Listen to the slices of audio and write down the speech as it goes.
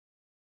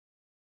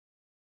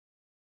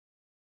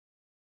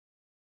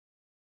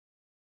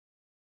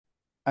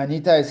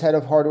Anita is head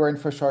of hardware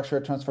infrastructure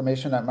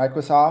transformation at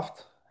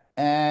Microsoft.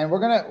 And we're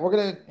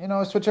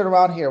gonna switch it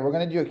around here. We're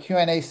gonna do a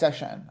Q&A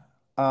session.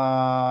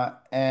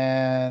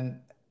 And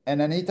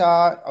Anita,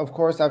 of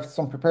course, I have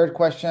some prepared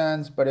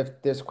questions, but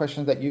if there's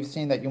questions that you've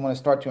seen that you want to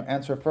start to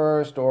answer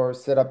first or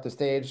set up the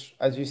stage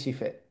as you see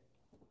fit.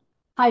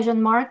 Hi,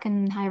 Jean-Marc,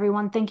 and hi,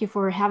 everyone. Thank you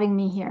for having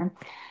me here.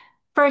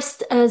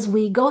 First, as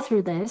we go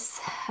through this,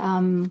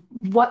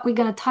 what we're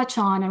going to touch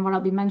on and what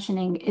I'll be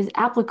mentioning is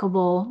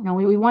applicable.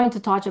 We wanted to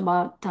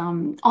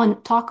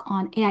talk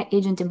on AI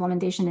agent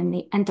implementation in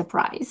the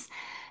enterprise,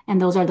 and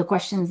those are the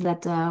questions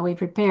that we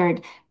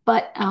prepared.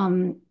 But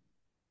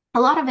a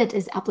lot of it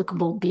is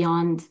applicable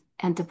beyond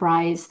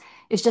enterprise.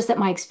 It's just that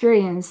my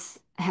experience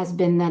has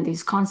been that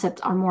these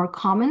concepts are more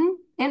common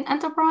in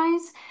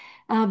enterprise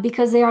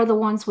because they are the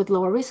ones with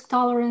lower risk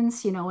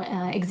tolerance,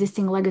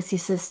 existing legacy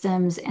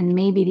systems, and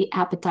maybe the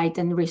appetite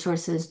and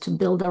resources to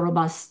build a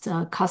robust,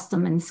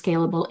 custom and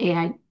scalable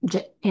AI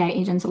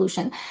agent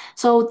solution.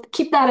 So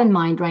keep that in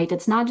mind, right?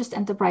 It's not just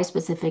enterprise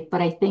specific,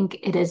 but I think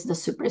it is the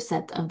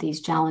superset of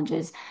these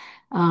challenges.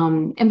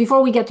 And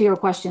before we get to your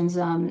questions,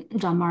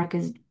 John-Marc,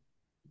 is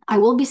I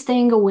will be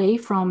staying away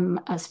from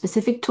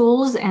specific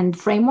tools and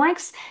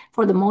frameworks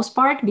for the most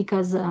part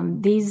because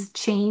these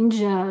change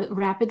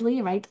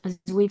rapidly, right, as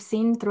we've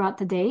seen throughout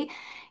the day.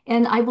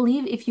 And I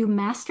believe if you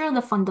master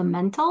the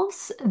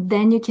fundamentals,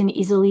 then you can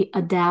easily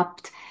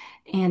adapt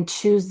and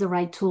choose the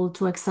right tool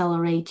to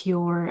accelerate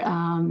your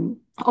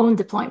own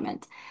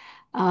deployment.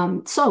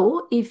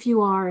 So if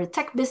you are a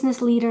tech business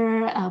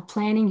leader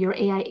planning your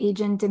AI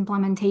agent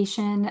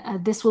implementation,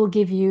 this will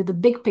give you the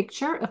big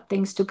picture of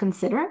things to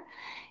consider.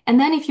 And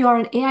then if you are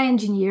an AI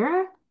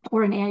engineer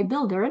or an AI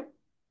builder,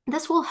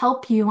 this will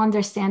help you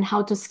understand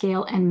how to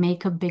scale and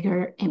make a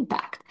bigger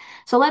impact.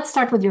 So let's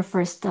start with your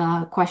first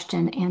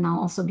question, and I'll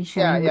also be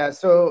Yeah, sharing with. yeah.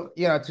 So,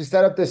 to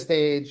set up the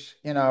stage,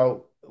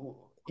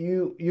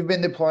 you've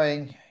been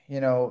deploying,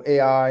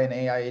 AI and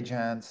AI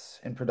agents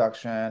in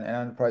production and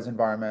enterprise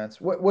environments.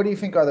 What do you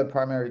think are the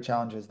primary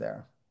challenges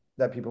there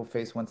that people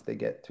face once they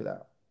get to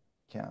that?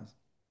 Yeah.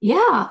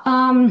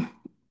 Yeah,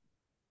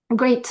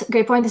 great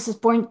point.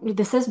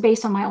 This is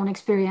based on my own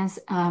experience.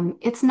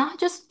 It's not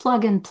just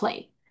plug and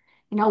play.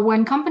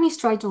 When companies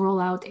try to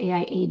roll out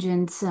AI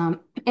agents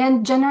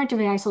and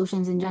generative AI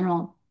solutions in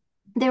general,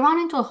 they run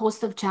into a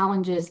host of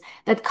challenges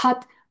that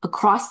cut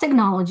across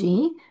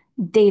technology,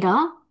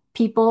 data,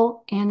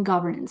 people, and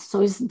governance. So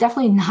it's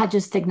definitely not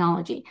just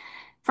technology.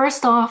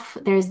 First off,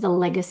 there's the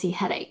legacy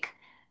headache.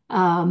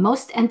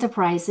 Most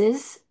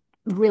enterprises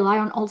rely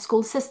on old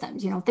school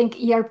systems. Think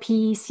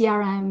ERP,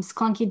 CRMs,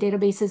 clunky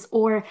databases,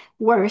 or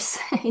worse,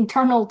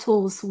 internal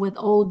tools with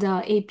old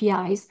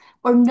APIs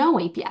or no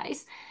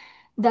APIs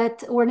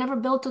that were never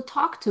built to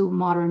talk to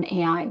modern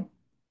AI.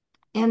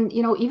 And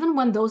even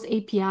when those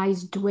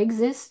APIs do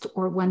exist,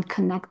 or when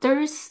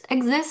connectors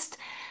exist,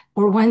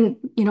 or when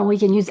we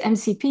can use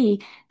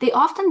MCP, they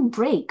often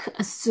break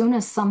as soon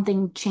as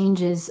something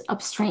changes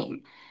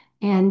upstream.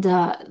 And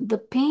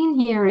the pain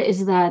here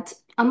is that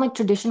unlike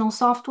traditional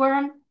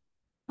software,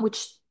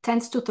 which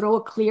tends to throw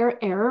a clear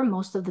error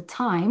most of the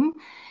time,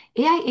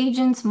 AI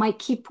agents might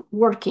keep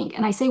working.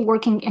 And I say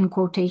working in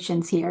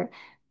quotations here,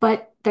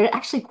 but they're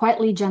actually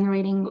quietly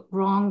generating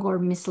wrong or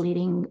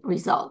misleading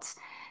results.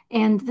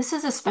 And this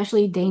is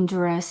especially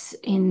dangerous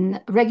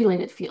in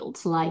regulated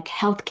fields like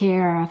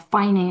healthcare,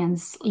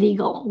 finance,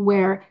 legal,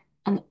 where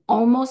an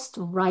almost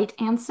right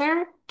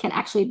answer can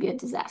actually be a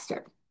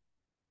disaster.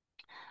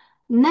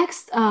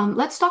 Next,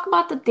 let's talk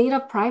about the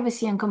data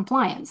privacy and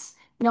compliance.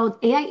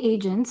 AI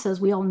agents, as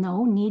we all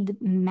know,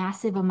 need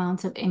massive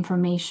amounts of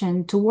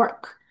information to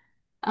work.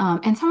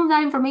 And some of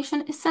that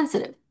information is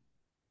sensitive.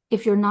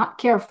 If you're not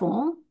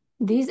careful,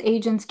 these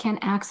agents can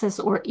access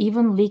or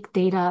even leak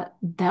data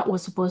that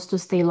was supposed to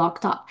stay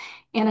locked up.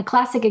 And a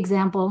classic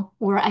example,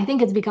 where I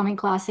think it's becoming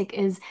classic,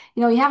 is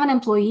you have an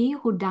employee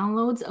who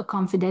downloads a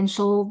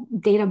confidential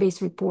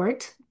database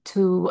report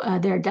to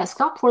their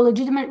desktop for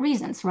legitimate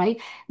reasons,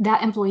 right?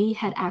 That employee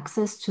had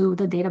access to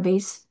the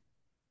database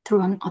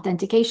through an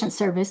authentication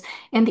service,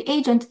 and the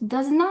agent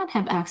does not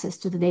have access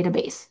to the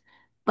database.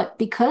 But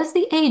because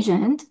the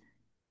agent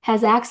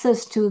has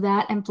access to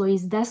that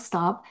employee's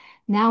desktop,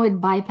 now it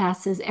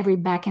bypasses every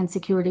backend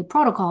security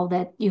protocol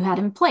that you had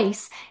in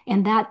place,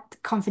 and that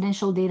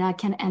confidential data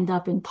can end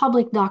up in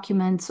public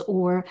documents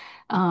or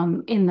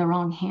in the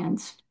wrong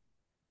hands.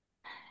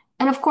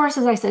 And of course,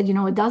 as I said,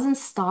 it doesn't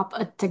stop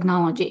at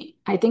technology.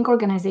 I think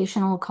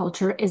organizational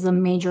culture is a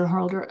major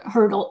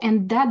hurdle,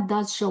 and that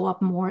does show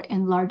up more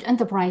in large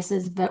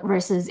enterprises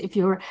versus if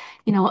you're,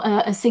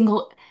 a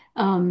single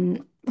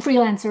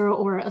freelancer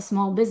or a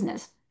small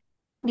business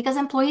because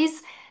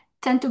employees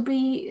tend to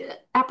be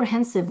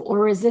apprehensive or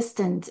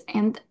resistant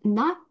and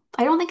not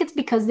I don't think it's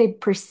because they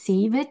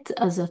perceive it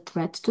as a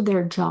threat to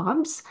their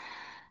jobs,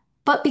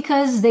 but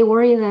because they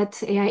worry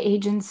that AI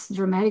agents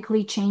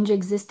dramatically change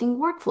existing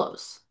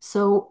workflows.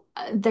 So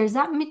there's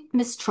that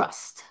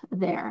mistrust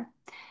there.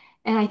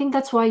 And I think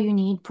that's why you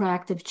need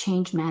proactive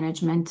change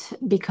management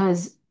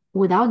because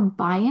without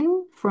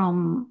buy-in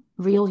from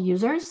real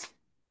users,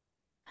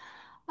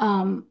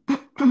 Um,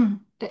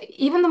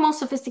 even the most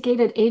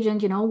sophisticated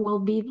agent, will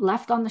be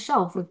left on the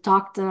shelf. We've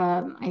talked,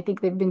 I think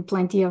there've been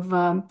plenty of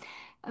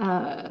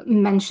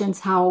mentions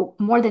how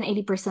more than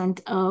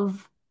 80%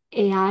 of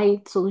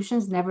AI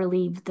solutions never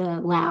leave the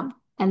lab.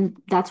 And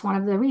that's one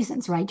of the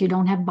reasons, right? You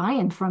don't have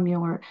buy-in from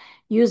your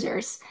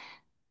users.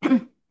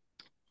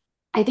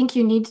 I think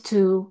you need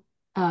to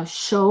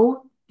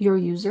show your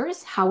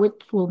users how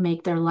it will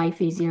make their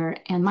life easier.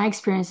 And my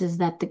experience is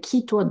that the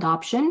key to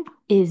adoption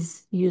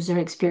is user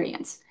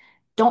experience.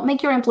 Don't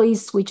make your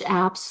employees switch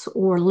apps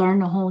or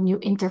learn a whole new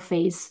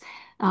interface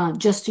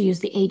just to use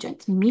the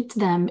agent. Meet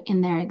them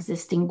in their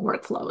existing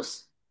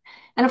workflows.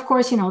 And of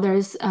course,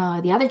 there's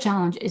the other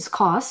challenge is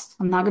cost.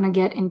 I'm not going to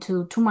get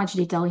into too much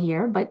detail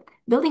here, but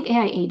building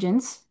AI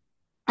agents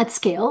at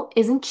scale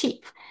isn't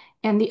cheap,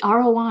 and the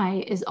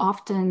ROI is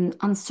often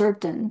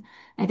uncertain.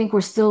 I think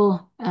we're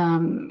still,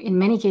 in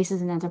many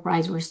cases in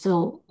enterprise, we're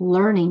still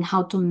learning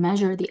how to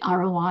measure the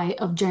ROI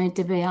of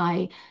generative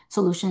AI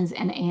solutions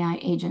and AI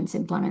agents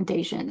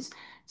implementations.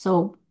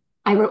 So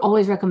I would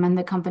always recommend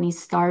that companies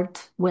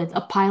start with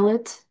a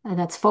pilot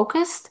that's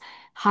focused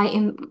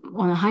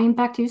on a high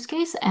impact use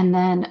case, and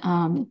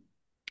then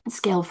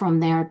scale from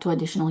there to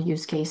additional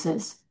use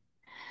cases.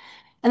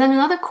 And then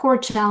another core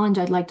challenge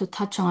I'd like to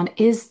touch on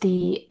is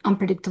the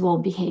unpredictable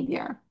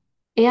behavior.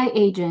 AI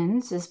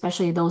agents,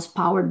 especially those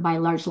powered by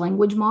large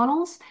language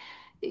models,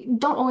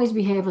 don't always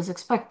behave as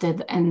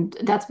expected. And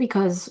that's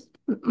because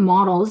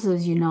models,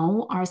 as you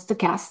know, are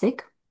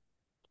stochastic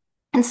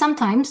and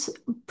sometimes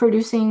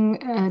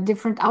producing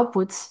different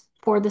outputs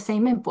for the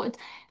same input,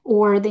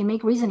 or they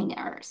make reasoning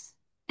errors.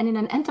 And in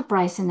an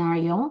enterprise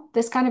scenario,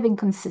 this kind of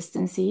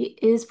inconsistency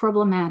is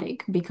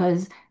problematic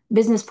because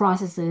business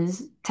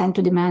processes tend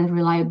to demand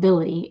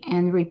reliability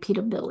and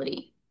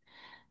repeatability.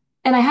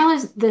 And I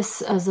highlight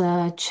this as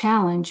a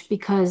challenge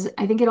because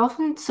I think it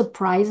often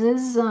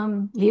surprises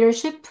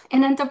leadership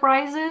in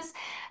enterprises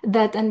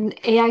that an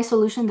AI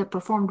solution that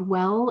performed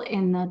well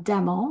in a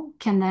demo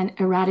can then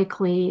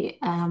erratically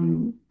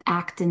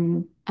act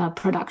in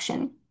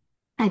production.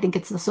 I think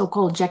it's the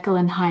so-called Jekyll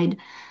and Hyde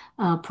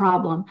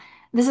problem.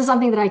 This is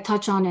something that I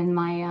touch on in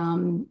my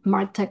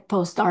MarTech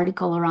Post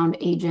article around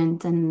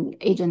agents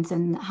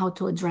and how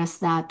to address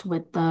that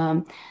with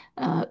the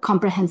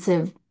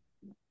comprehensive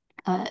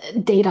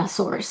data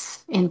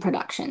source in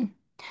production.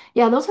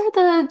 Yeah, those are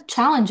the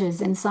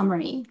challenges in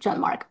summary, John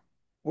Mark.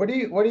 What do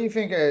you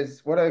think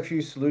what are a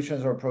few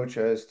solutions or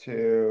approaches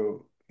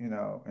to,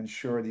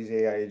 ensure these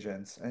AI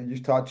agents, and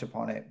you've touched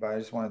upon it, but I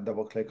just want to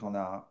double click on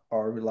that,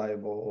 are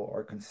reliable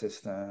or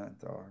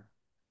consistent or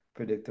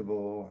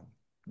predictable,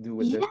 do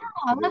what they're Yeah,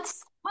 supposed to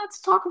do.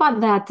 let's talk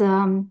about that.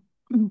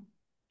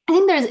 I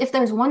think if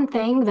there's one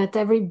thing that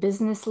every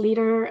business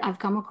leader I've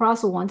come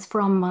across wants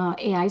from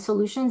AI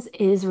solutions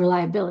is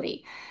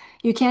reliability.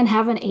 You can't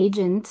have an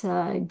agent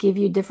give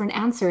you different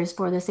answers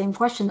for the same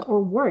question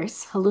or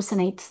worse,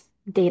 hallucinate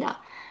data.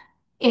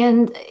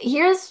 And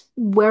here's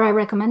where I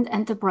recommend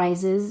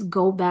enterprises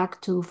go back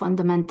to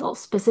fundamentals,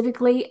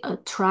 specifically a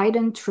tried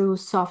and true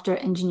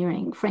software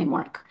engineering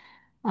framework.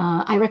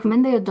 I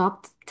recommend they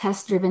adopt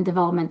test-driven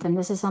development, and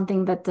this is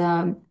something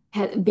that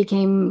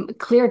became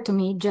clear to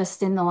me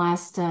just in the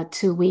last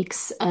 2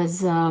 weeks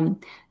as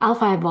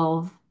Alpha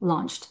Evolve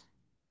launched.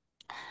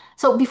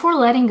 So before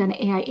letting an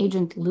AI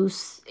agent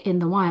loose in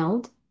the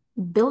wild,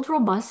 build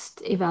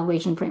robust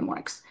evaluation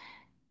frameworks.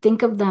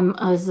 Think of them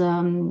as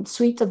a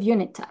suite of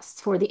unit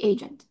tests for the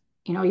agent.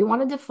 You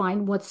want to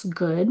define what's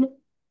good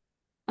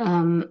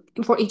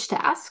for each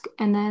task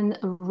and then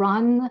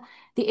run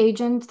the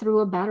agent through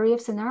a battery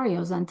of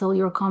scenarios until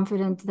you're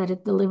confident that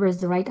it delivers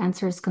the right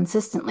answers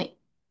consistently.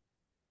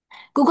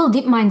 Google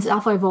DeepMind's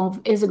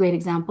AlphaEvolve is a great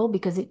example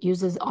because it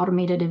uses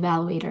automated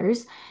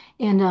evaluators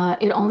and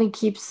it only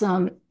keeps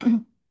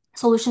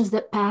solutions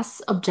that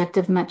pass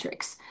objective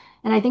metrics.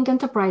 And I think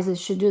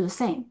enterprises should do the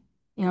same.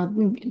 You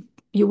know,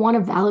 you want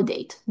to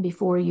validate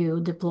before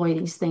you deploy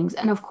these things.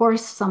 And of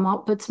course, some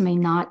outputs may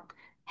not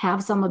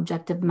have some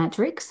objective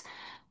metrics,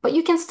 but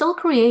you can still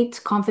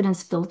create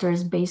confidence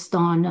filters based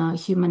on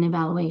human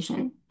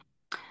evaluation.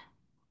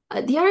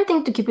 The other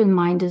thing to keep in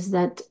mind is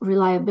that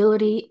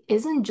reliability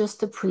isn't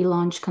just a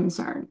pre-launch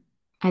concern.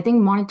 I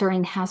think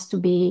monitoring has to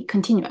be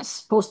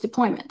continuous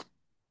post-deployment.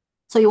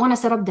 So you want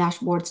to set up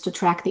dashboards to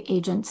track the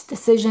agent's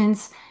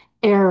decisions,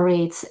 error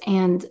rates,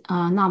 and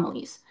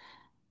anomalies.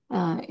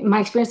 My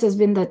experience has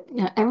been that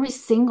every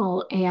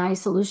single AI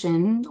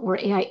solution or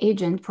AI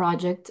agent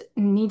project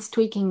needs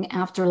tweaking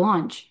after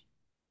launch.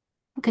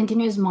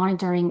 Continuous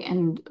monitoring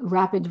and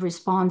rapid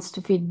response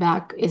to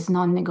feedback is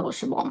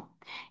non-negotiable.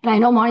 And I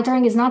know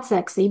monitoring is not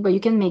sexy, but you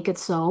can make it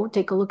so.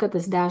 Take a look at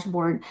this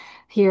dashboard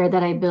here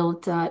that I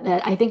built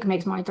that I think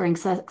makes monitoring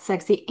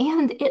sexy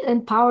and it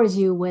empowers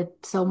you with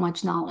so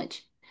much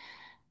knowledge.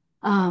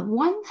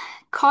 One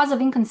cause of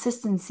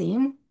inconsistency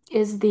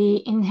is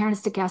the inherent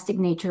stochastic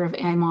nature of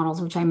AI models,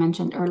 which I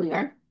mentioned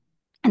earlier.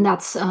 And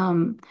that's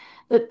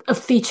a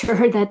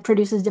feature that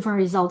produces different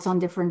results on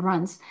different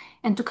runs.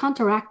 And to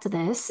counteract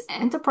this,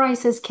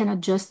 enterprises can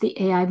adjust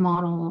the AI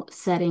model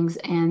settings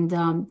and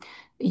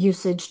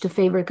usage to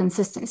favor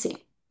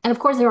consistency. And of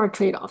course, there are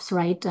trade-offs,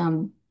 right?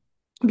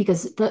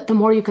 Because the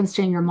more you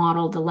constrain your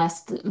model, the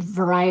less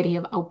variety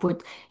of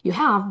output you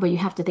have, but you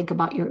have to think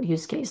about your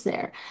use case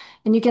there.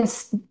 And you can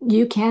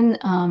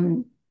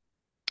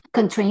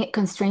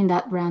constrain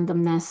that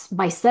randomness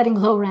by setting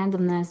low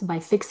randomness, by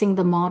fixing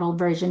the model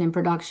version in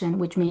production,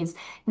 which means,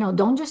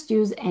 don't just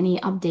use any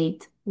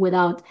update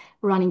without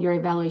running your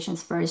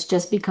evaluations first.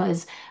 Just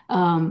because,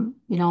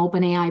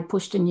 OpenAI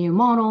pushed a new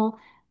model,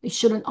 it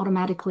shouldn't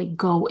automatically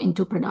go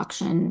into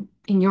production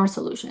in your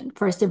solution.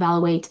 First,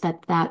 evaluate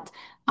that that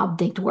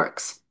update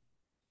works.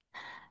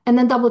 And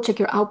then double check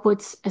your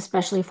outputs,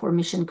 especially for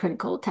mission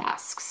critical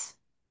tasks.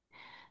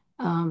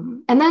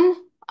 And then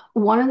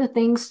one of the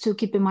things to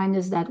keep in mind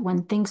is that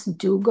when things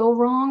do go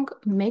wrong,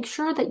 make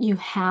sure that you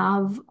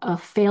have a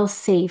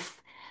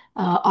fail-safe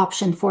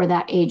option for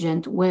that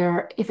agent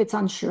where if it's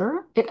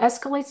unsure, it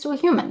escalates to a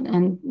human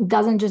and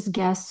doesn't just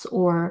guess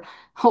or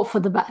hope for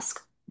the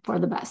best, for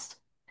the best.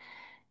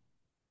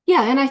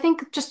 Yeah, and I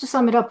think just to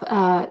sum it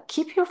up,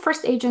 keep your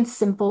first agent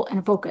simple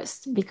and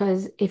focused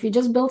because if you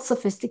just build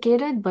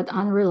sophisticated but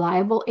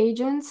unreliable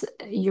agents,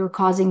 you're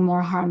causing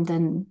more harm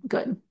than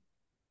good.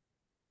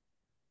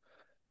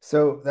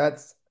 So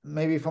that's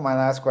maybe for my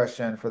last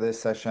question for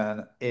this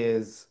session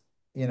is,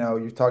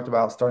 you talked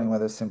about starting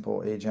with a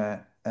simple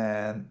agent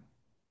and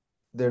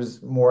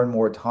there's more and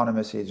more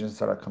autonomous agents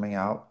that are coming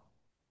out.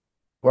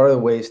 What are the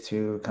ways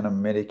to kind of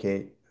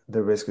mitigate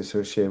the risk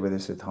associated with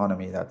this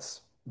autonomy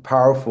that's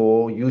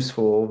powerful,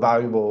 useful,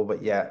 valuable,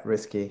 but yet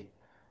risky?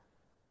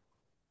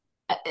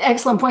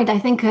 Excellent point. I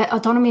think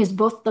autonomy is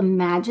both the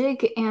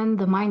magic and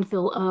the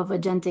minefield of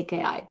agentic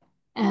AI.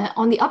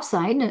 On the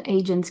upside,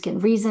 agents can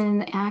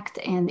reason, act,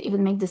 and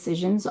even make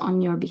decisions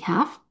on your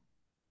behalf.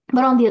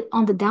 But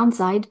on the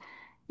downside,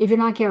 if you're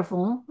not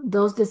careful,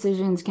 those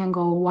decisions can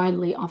go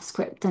wildly off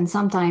script and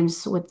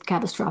sometimes with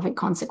catastrophic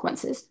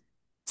consequences.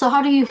 So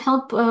how do you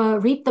help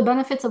reap the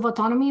benefits of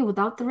autonomy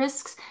without the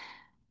risks?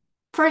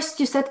 First,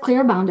 you set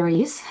clear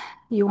boundaries.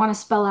 You want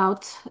to spell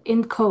out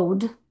in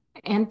code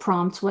and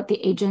prompts what the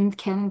agent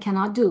can and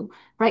cannot do,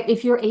 right?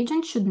 If your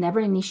agent should never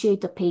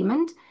initiate a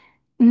payment,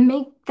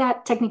 make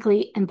that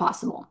technically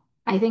impossible.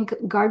 I think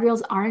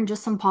guardrails aren't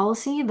just some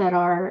policy that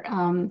are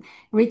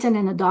written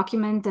in a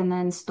document and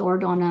then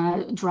stored on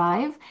a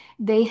drive.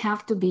 They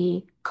have to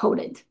be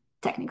coded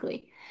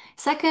technically.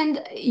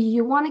 Second,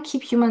 you want to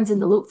keep humans in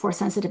the loop for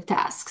sensitive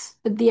tasks.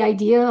 The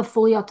idea of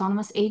fully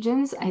autonomous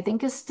agents, I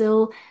think, is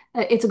still,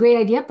 it's a great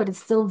idea, but it's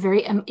still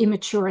very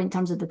immature in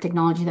terms of the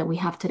technology that we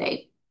have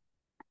today.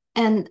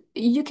 And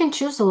you can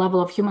choose the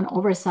level of human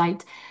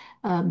oversight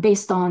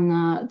based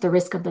on the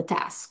risk of the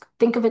task.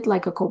 Think of it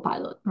like a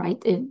co-pilot, right?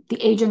 The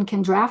agent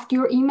can draft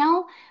your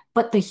email,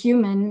 but the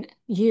human,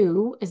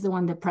 you, is the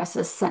one that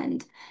presses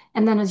send.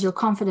 And then as your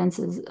confidence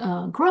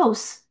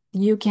grows,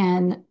 you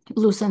can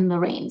loosen the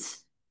reins.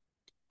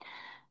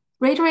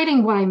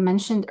 Reiterating what I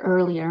mentioned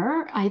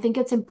earlier, I think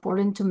it's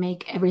important to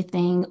make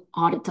everything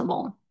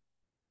auditable.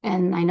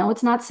 And I know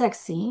it's not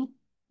sexy,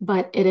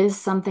 but it is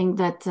something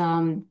that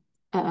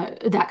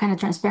that kind of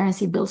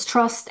transparency builds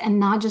trust, and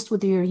not just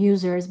with your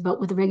users,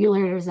 but with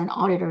regulators and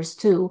auditors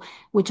too,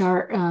 which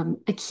are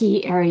a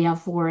key area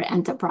for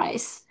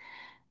enterprise.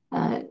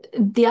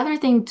 The other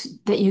thing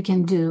that you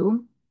can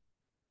do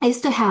is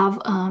to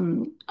have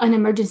an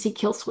emergency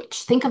kill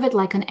switch. Think of it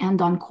like an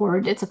end-on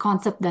cord. It's a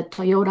concept that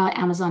Toyota,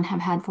 Amazon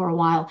have had for a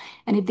while.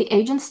 And if the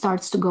agent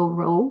starts to go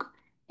rogue,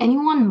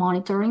 anyone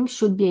monitoring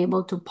should be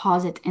able to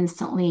pause it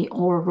instantly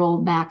or roll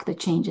back the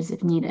changes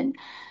if needed.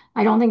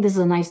 I don't think this is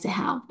a nice to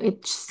have.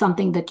 It's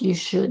something that you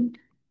should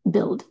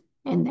build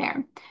in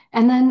there.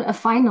 And then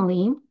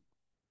finally,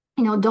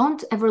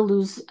 don't ever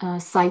lose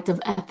sight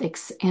of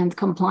ethics and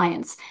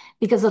compliance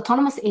because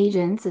autonomous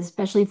agents,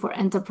 especially for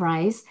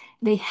enterprise,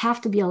 they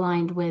have to be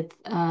aligned with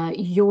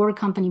your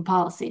company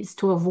policies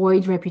to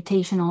avoid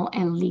reputational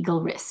and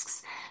legal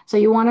risks. So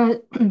you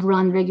want to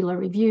run regular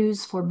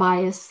reviews for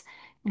bias,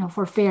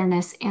 for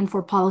fairness, and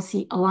for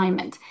policy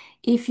alignment.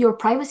 If your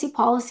privacy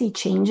policy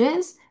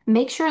changes,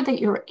 make sure that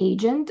your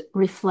agent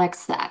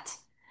reflects that.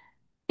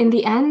 In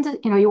the end,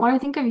 you want to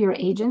think of your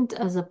agent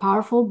as a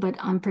powerful but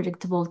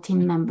unpredictable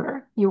team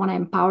member. You want to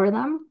empower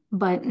them,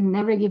 but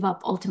never give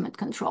up ultimate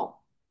control.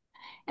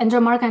 And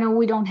Jean-Marc, I know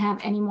we don't have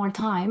any more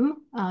time.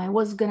 I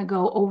was going to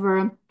go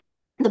over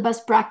the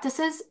best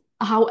practices.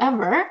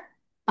 However,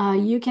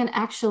 you can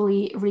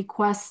actually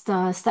request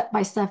a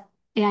step-by-step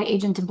AI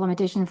agent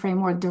implementation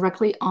framework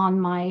directly on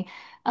my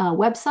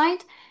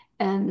website.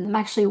 And I'm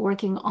actually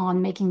working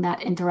on making that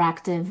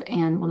interactive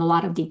and with a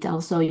lot of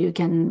details so you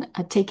can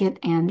take it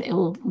and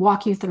it'll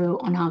walk you through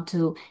on how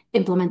to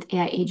implement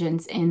AI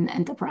agents in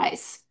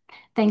enterprise.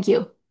 Thank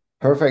you.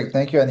 Perfect.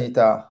 Thank you, Anita.